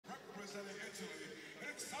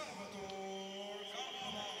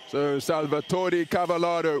So Salvatore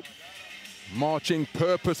Cavallaro marching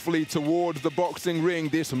purposefully towards the boxing ring.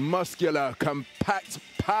 This muscular, compact,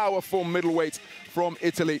 powerful middleweight from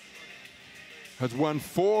Italy has won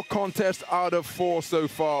 4 contests out of 4 so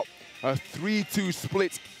far. A 3-2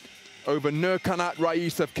 split over Nurkanat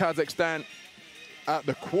Rais of Kazakhstan at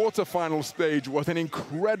the quarterfinal stage was an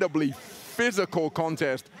incredibly physical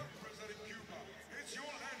contest.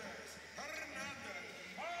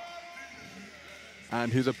 And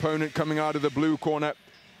his opponent coming out of the blue corner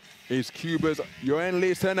is Cuba's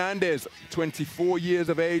Yoenlis Hernandez, 24 years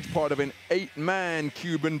of age, part of an 8-man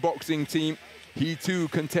Cuban boxing team. He too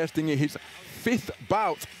contesting in his 5th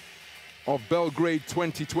bout of Belgrade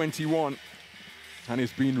 2021. And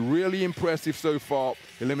it's been really impressive so far,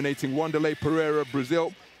 eliminating Wanderlei Pereira of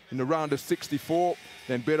Brazil in the round of 64.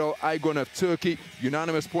 Then Birol Aygun of Turkey,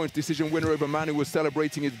 unanimous points decision winner over a man who was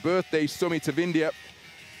celebrating his birthday, Summit of India,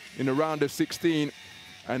 in the round of 16.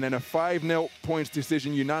 And then a 5-0 points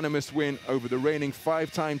decision unanimous win over the reigning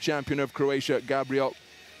 5-time champion of Croatia, Gabriel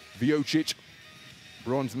Vucic,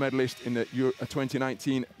 bronze medalist in the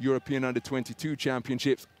 2019 European Under-22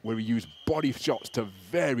 Championships, where he used body shots to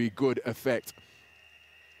very good effect.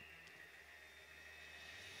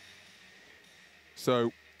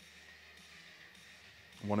 So,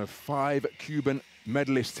 one of 5 Cuban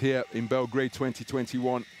medalists here in Belgrade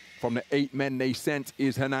 2021. From the 8 men they sent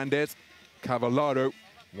is Hernandez. Cavallaro,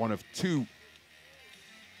 one of 2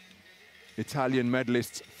 Italian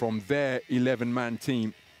medalists from their 11-man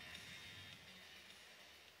team.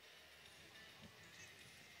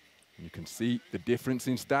 You can see the difference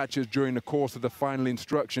in statures during the course of the final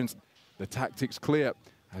instructions. The tactics clear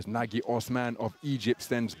as Nagi Osman of Egypt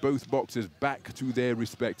sends both boxers back to their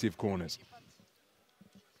respective corners.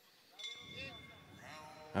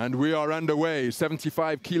 And we are underway,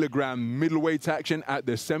 75-kilogram middleweight action at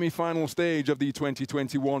the semi-final stage of the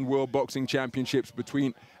 2021 World Boxing Championships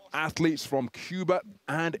between athletes from Cuba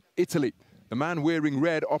and Italy. The man wearing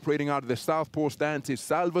red, operating out of the southpaw stance, is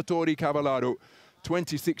Salvatore Cavallaro,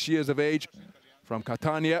 26 years of age, from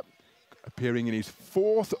Catania, appearing in his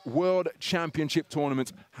 4th World Championship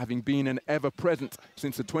tournament, having been an ever-present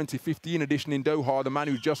since the 2015 edition in Doha. The man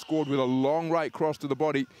who just scored with a long right cross to the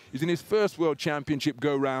body is in his 1st World Championship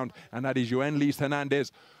go-round, and that is Yoenlis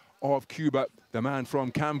Hernandez of Cuba. The man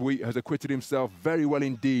from Cambuy has acquitted himself very well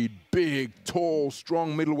indeed. Big, tall,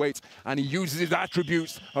 strong middleweight, and he uses his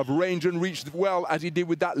attributes of range and reach well, as he did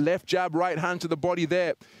with that left jab, right hand to the body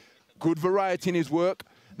there. Good variety in his work.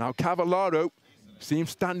 Now Cavallaro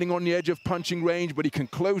seems standing on the edge of punching range, but he can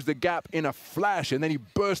close the gap in a flash, and then he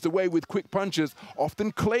bursts away with quick punches,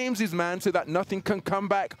 often claims his man so that nothing can come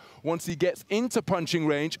back once he gets into punching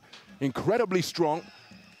range. Incredibly strong,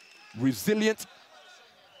 resilient,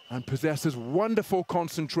 and possesses wonderful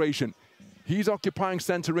concentration. He's occupying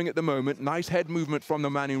center ring at the moment. Nice head movement from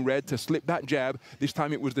the man in red to slip that jab. This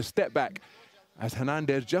time it was the step back, as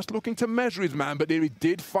Hernandez just looking to measure his man, but there he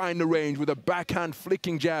did find the range with a backhand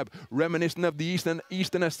flicking jab, reminiscent of the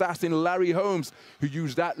Eastern assassin Larry Holmes, who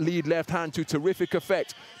used that lead left hand to terrific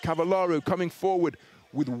effect. Cavallaro coming forward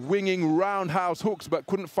with winging roundhouse hooks, but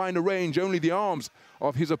couldn't find the range, only the arms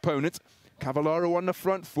of his opponent. Cavallaro on the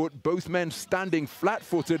front foot, both men standing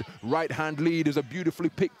flat-footed. Right hand lead is a beautifully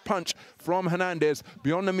picked punch from Hernandez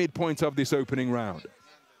beyond the midpoint of this opening round.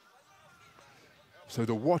 So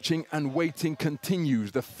the watching and waiting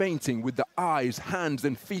continues, the feinting with the eyes, hands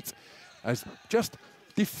and feet, as just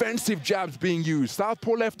defensive jabs being used.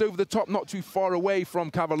 Southpaw left over the top, not too far away from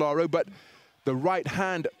Cavallaro, but the right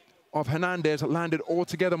hand of Hernandez landed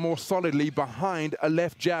altogether more solidly behind a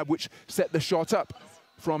left jab, which set the shot up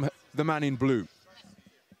from the man in blue.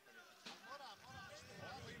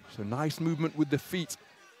 So nice movement with the feet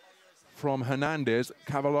from Hernandez.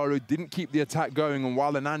 Cavallaro didn't keep the attack going, and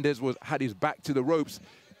while Hernandez had his back to the ropes,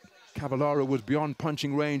 Cavallaro was beyond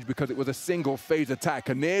punching range because it was a single phase attack.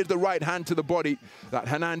 And there's the right hand to the body that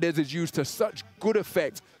Hernandez has used to such good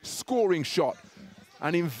effect. Scoring shot,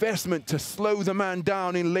 an investment to slow the man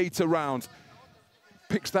down in later rounds.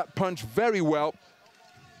 Picks that punch very well.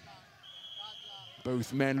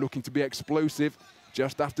 Both men looking to be explosive.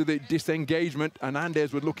 Just after the disengagement,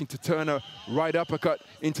 Hernandez was looking to turn a right uppercut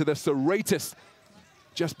into the serratus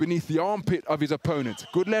just beneath the armpit of his opponent.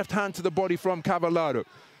 Good left hand to the body from Cavallaro.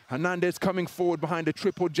 Hernandez coming forward behind a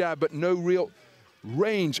triple jab, but no real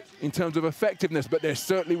range in terms of effectiveness, but there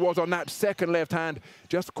certainly was on that second left hand,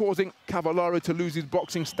 just causing Cavallaro to lose his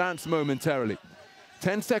boxing stance momentarily.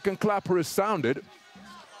 10-second clapper has sounded.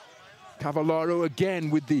 Cavallaro again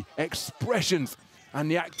with the expressions and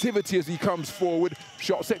the activity as he comes forward.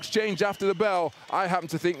 Shots exchanged after the bell. I happen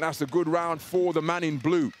to think that's a good round for the man in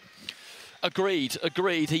blue. Agreed,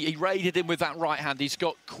 agreed. He raided in with that right hand. He's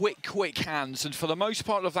got quick hands. And for the most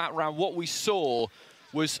part of that round, what we saw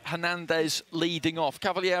was Hernandez leading off.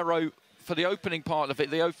 Cavallaro, for the opening part of it,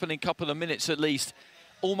 the opening couple of minutes at least,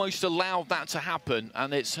 almost allowed that to happen.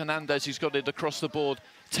 And it's Hernandez who's got it across the board,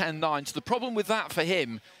 10-9. So the problem with that for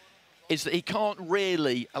him is that he can't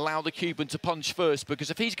really allow the Cuban to punch first,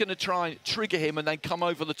 because if he's going to try and trigger him and then come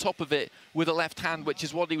over the top of it with a left hand, which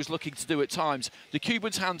is what he was looking to do at times, the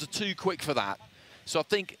Cuban's hands are too quick for that. So I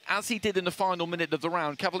think, as he did in the final minute of the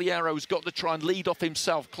round, Cavallero's got to try and lead off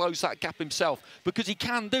himself, close that gap himself, because he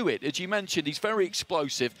can do it. As you mentioned, he's very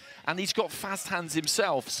explosive and he's got fast hands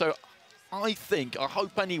himself. So I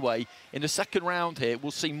hope anyway, in the second round here,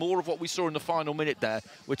 we'll see more of what we saw in the final minute there,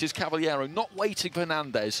 which is Cavallaro not waiting for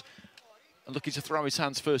Hernandez and looking to throw his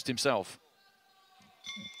hands first himself.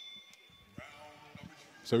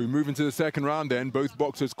 So we move into the second round then. Both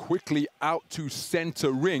boxers quickly out to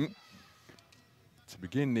center ring to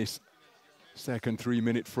begin this second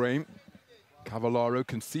 3-minute frame. Cavallaro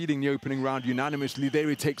conceding the opening round unanimously. There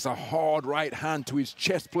he takes a hard right hand to his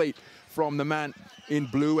chest plate from the man in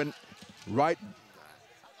blue, and right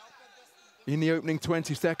in the opening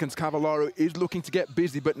 20 seconds, Cavallaro is looking to get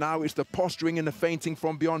busy, but now it's the posturing and the feinting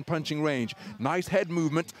from beyond punching range. Nice head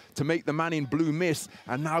movement to make the man in blue miss,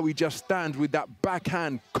 and now he just stands with that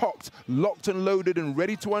backhand cocked, locked and loaded and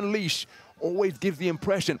ready to unleash. Always gives the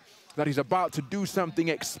impression that he's about to do something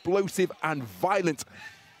explosive and violent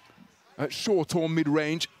at short or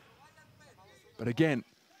mid-range. But again,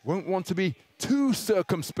 won't want to be too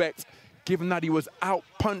circumspect, given that he was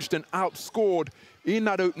out-punched and outscored in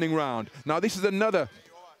that opening round. Now, this is another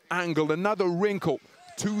angle, another wrinkle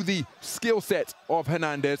to the skill set of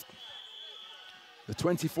Hernandez. The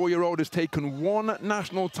 24-year-old has taken one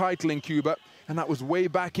national title in Cuba, and that was way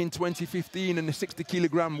back in 2015 in the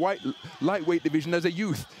 60-kilogram lightweight division as a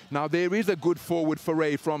youth. Now, there is a good forward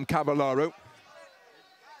foray from Cavallaro.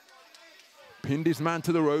 Pinned his man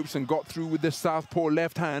to the ropes and got through with the southpaw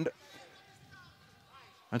left hand.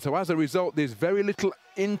 And so as a result, there's very little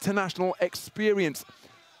international experience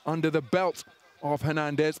under the belt of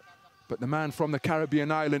Hernandez. But the man from the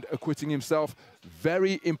Caribbean island acquitting himself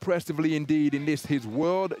very impressively indeed in this, his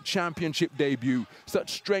World Championship debut.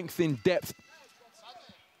 Such strength in depth.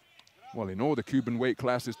 Well, in all the Cuban weight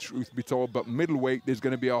classes, truth be told, but middleweight, there's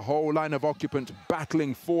going to be a whole line of occupants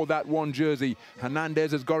battling for that one jersey.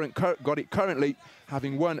 Hernandez has got it currently,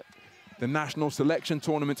 having won the national selection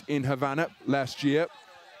tournament in Havana last year.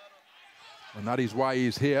 And that is why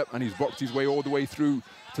he's here, and he's boxed his way all the way through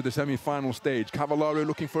to the semi-final stage. Cavallaro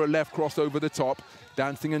looking for a left cross over the top.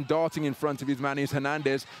 Dancing and darting in front of his man is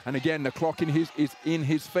Hernandez. And again, the clock is in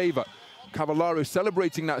his favor. Cavallaro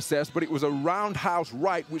celebrating that cess, but it was a roundhouse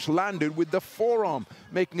right which landed with the forearm,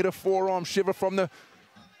 making it a forearm shiver from the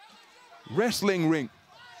wrestling ring.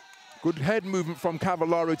 Good head movement from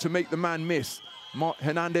Cavallaro to make the man miss.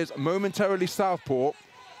 Hernandez momentarily southpaw.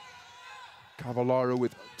 Cavallaro,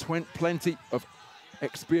 with plenty of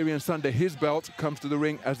experience under his belt, comes to the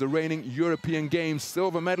ring as the reigning European Games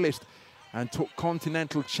silver medalist and took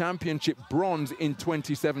Continental Championship bronze in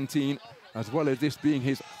 2017, as well as this being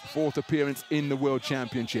his 4th appearance in the World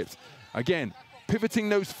Championships. Again, pivoting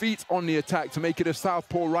those feet on the attack to make it a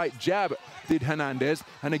southpaw right jab did Hernandez.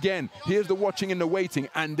 And again, here's the watching and the waiting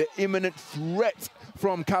and the imminent threat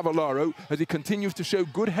from Cavallaro as he continues to show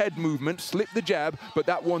good head movement, slipped the jab, but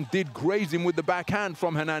that one did graze him with the backhand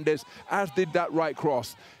from Hernandez, as did that right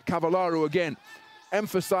cross. Cavallaro again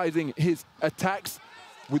emphasizing his attacks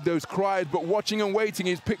with those cries, but watching and waiting.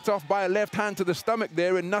 He's picked off by a left hand to the stomach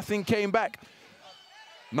there and nothing came back.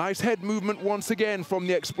 Nice head movement once again from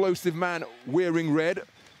the explosive man wearing red.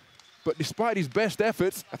 But despite his best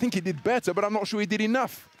efforts, I think he did better, but I'm not sure he did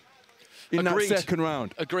enough in that second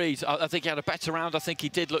round. Agreed. I think he had a better round. I think he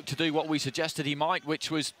did look to do what we suggested he might, which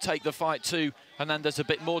was take the fight to Hernandez a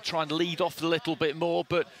bit more, try and lead off a little bit more.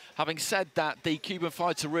 But having said that, the Cuban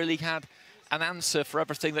fighter really had an answer for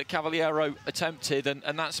everything that Cavallaro attempted,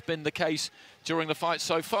 and that's been the case during the fight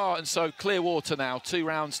so far. And so clear water now,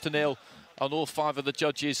 2-0 on all 5 of the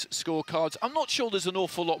judges' scorecards. I'm not sure there's an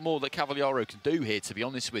awful lot more that Cavallaro can do here, to be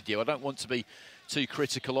honest with you. I don't want to be too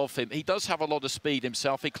critical of him. He does have a lot of speed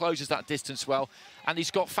himself. He closes that distance well, and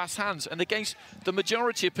he's got fast hands. And against the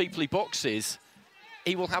majority of people he boxes,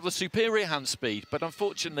 he will have the superior hand speed. But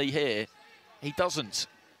unfortunately here, he doesn't.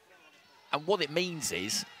 And what it means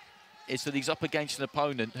is that he's up against an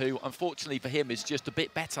opponent who, unfortunately for him, is just a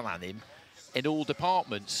bit better than him in all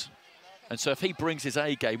departments. And so if he brings his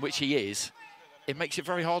A game, which he is, it makes it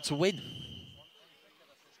very hard to win.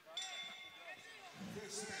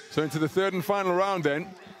 So into the third and final round then.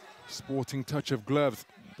 Sporting touch of gloves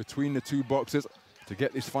between the two boxers to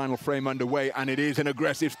get this final frame underway, and it is an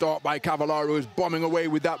aggressive start by CAVALLARO, who's bombing away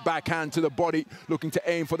with that backhand to the body, looking to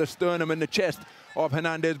aim for the sternum and the chest of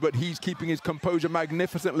Hernandez, but he's keeping his composure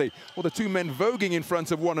magnificently. Well, the two men voguing in front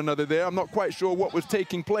of one another there. I'm not quite sure what was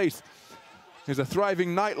taking place. There's a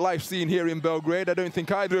thriving nightlife scene here in Belgrade. I don't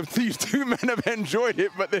think either of these two men have enjoyed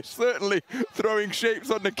it, but they're certainly throwing shapes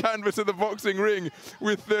on the canvas of the boxing ring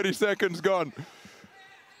with 30 seconds gone.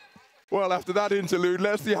 Well, after that interlude,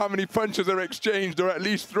 let's see how many punches are exchanged or at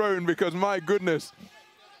least thrown, because my goodness,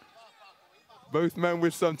 both men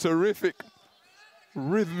with some terrific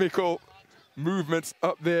rhythmical movements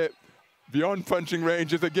up there beyond punching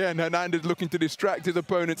ranges. Again, Hernandez looking to distract his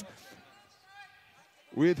opponents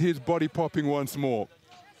with his body popping once more.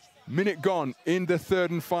 Minute gone in the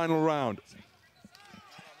third and final round.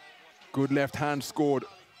 Good left hand scored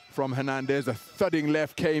from Hernandez. A thudding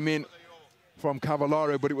left came in from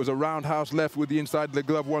CAVALLARO, but it was a roundhouse left with the inside of the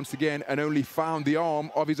glove once again, and only found the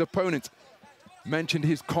arm of his opponent. Mentioned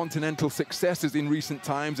his continental successes in recent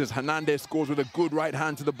times as Hernandez scores with a good right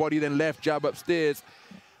hand to the body, then left jab upstairs.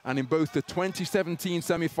 And in both the 2017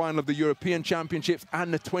 semi-final of the European Championships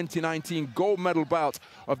and the 2019 gold medal bout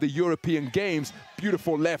of the European Games,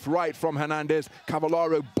 beautiful left-right from Hernandez.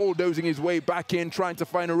 CAVALLARO bulldozing his way back in, trying to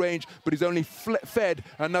find a range, but he's only fed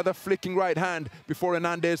another flicking right hand before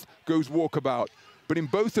Hernandez goes walkabout. But in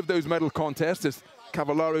both of those medal contests, as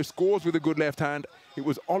CAVALLARO scores with a good left hand, it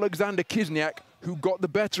was Alexander Kizniak who got the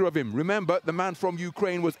better of him. Remember, the man from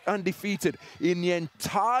Ukraine was undefeated in the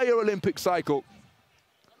entire Olympic cycle.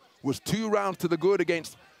 Was 2 rounds to the good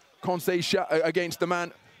against against the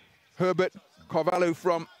man Herbert Carvalho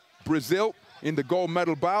from Brazil in the gold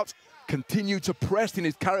medal bout. Continued to press in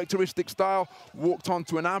his characteristic style, walked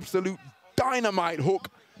onto an absolute dynamite hook,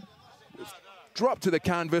 dropped to the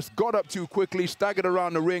canvas, got up too quickly, staggered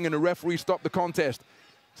around the ring, and the referee stopped the contest.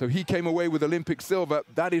 So he came away with Olympic silver.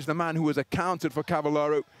 That is the man who has accounted for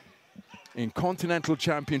CAVALLARO in continental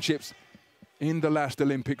championships in the last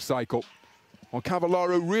Olympic cycle. Well,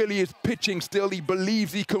 CAVALLARO really is pitching still. He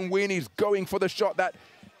believes he can win. He's going for the shot that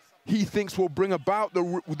he thinks will bring about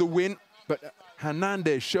the win. But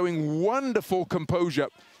Hernandez showing wonderful composure.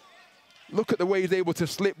 Look at the way he's able to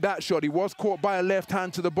slip that shot. He was caught by a left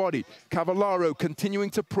hand to the body. CAVALLARO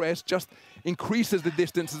continuing to press, just increases the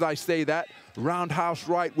distance as I say that. Roundhouse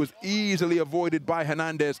right was easily avoided by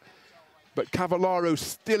Hernandez. But CAVALLARO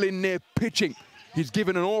still in there pitching. He's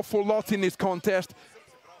given an awful lot in this contest,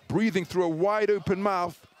 breathing through a wide open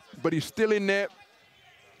mouth, but he's still in there,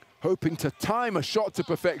 hoping to time a shot to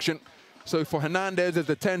perfection. So for Hernandez, as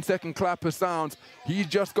the 10-second clapper sounds, he's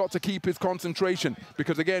just got to keep his concentration,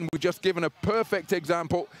 because again, we've just given a perfect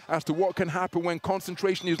example as to what can happen when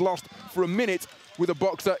concentration is lost for a minute with a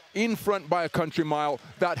boxer in front by a country mile.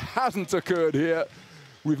 That hasn't occurred here.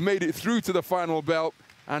 We've made it through to the final bell,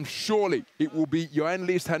 and surely it will be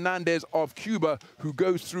Yoenlis Hernandez of Cuba who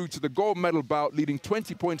goes through to the gold medal bout, leading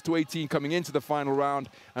 20 points to 18 coming into the final round,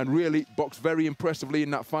 and really boxed very impressively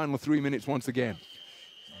in that final 3 minutes once again.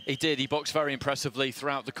 He did. He boxed very impressively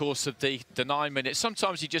throughout the course of the 9 minutes.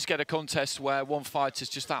 Sometimes you just get a contest where one fighter's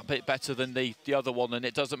just that bit better than the other one, and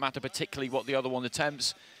it doesn't matter particularly what the other one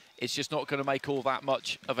attempts. It's just not going to make all that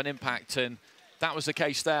much of an impact, and that was the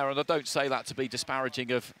case there. And I don't say that to be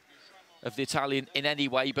disparaging of the Italian in any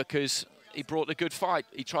way, because he brought a good fight.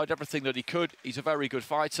 He tried everything that he could. He's a very good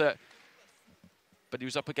fighter, but he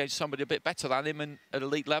was up against somebody a bit better than him, and at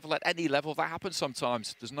elite level, at any level, that happens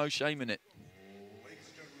sometimes. There's no shame in it. Ladies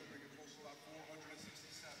and gentlemen, bring it close to that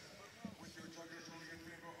 467. With your judges ruling in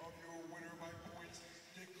favor of your winner by points,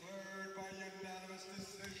 declared by unanimous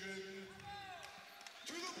decision.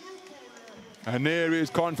 To the blue corner. And there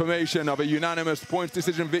is confirmation of a unanimous points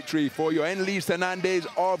decision victory for Yoenlis Hernandez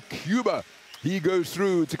of Cuba. He goes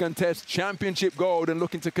through to contest championship gold and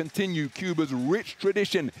looking to continue Cuba's rich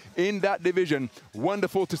tradition in that division.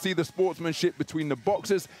 Wonderful to see the sportsmanship between the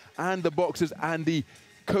boxers and the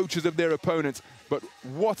coaches of their opponents. But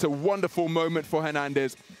what a wonderful moment for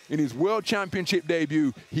Hernandez. In his World Championship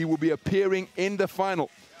debut, he will be appearing in the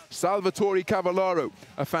final. Salvatore CAVALLARO,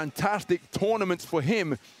 a fantastic tournament for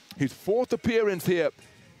him. His 4th appearance here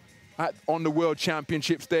on the World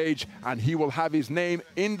Championship stage, and he will have his name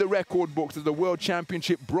in the record books as the World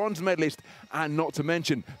Championship bronze medalist, and not to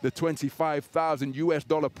mention the $25,000 US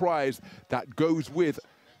prize that goes with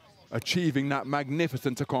achieving that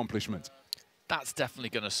magnificent accomplishment. That's definitely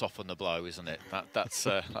going to soften the blow, isn't it? That's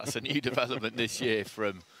a new development this year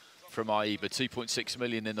from AIBA. 2.6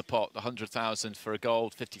 million in the pot, 100,000 for a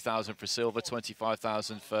gold, 50,000 for silver,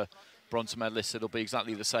 25,000 for bronze medalists. It'll be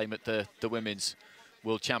exactly the same at the women's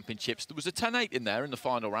World Championships. There was a 10-8 in there in the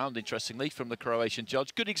final round, interestingly, from the Croatian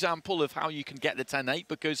judge. Good example of how you can get the 10-8,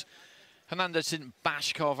 because Hernandez didn't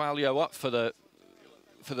bash Carvalho up for the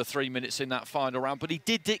 3 minutes in that final round, but he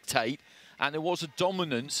did dictate, and there was a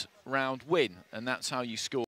dominant round win, and that's how you score.